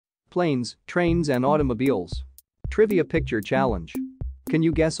planes, trains and automobiles. Trivia picture challenge. Can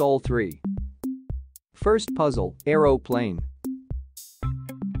you guess all three? First puzzle, aeroplane.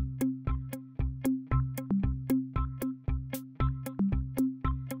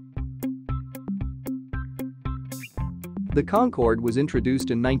 The Concorde was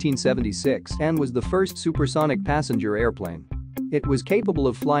introduced in 1976 and was the first supersonic passenger airplane. It was capable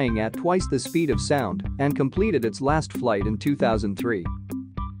of flying at twice the speed of sound and completed its last flight in 2003.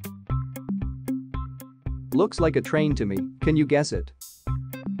 Looks like a train to me, can you guess it?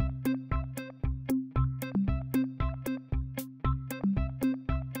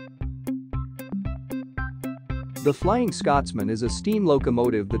 The Flying Scotsman is a steam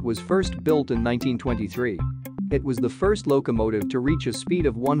locomotive that was first built in 1923. It was the first locomotive to reach a speed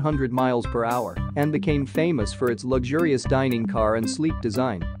of 100 miles per hour and became famous for its luxurious dining car and sleek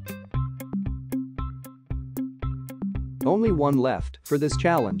design. Only one left for this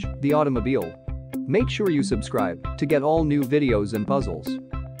challenge, the automobile. Make sure you subscribe to get all new videos and puzzles.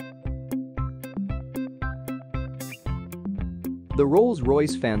 The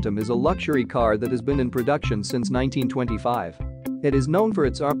Rolls-Royce Phantom is a luxury car that has been in production since 1925. It is known for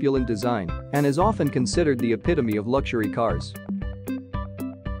its opulent design and is often considered the epitome of luxury cars.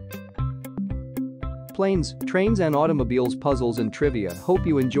 Planes, trains and automobiles puzzles and trivia. Hope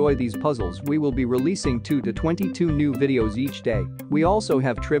you enjoy these puzzles. We will be releasing 2 to 22 new videos each day. We also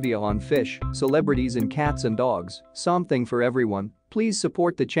have trivia on fish, celebrities and cats and dogs, something for everyone. Please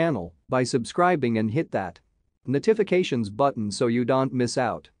support the channel by subscribing and hit that notifications button so you don't miss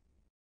out.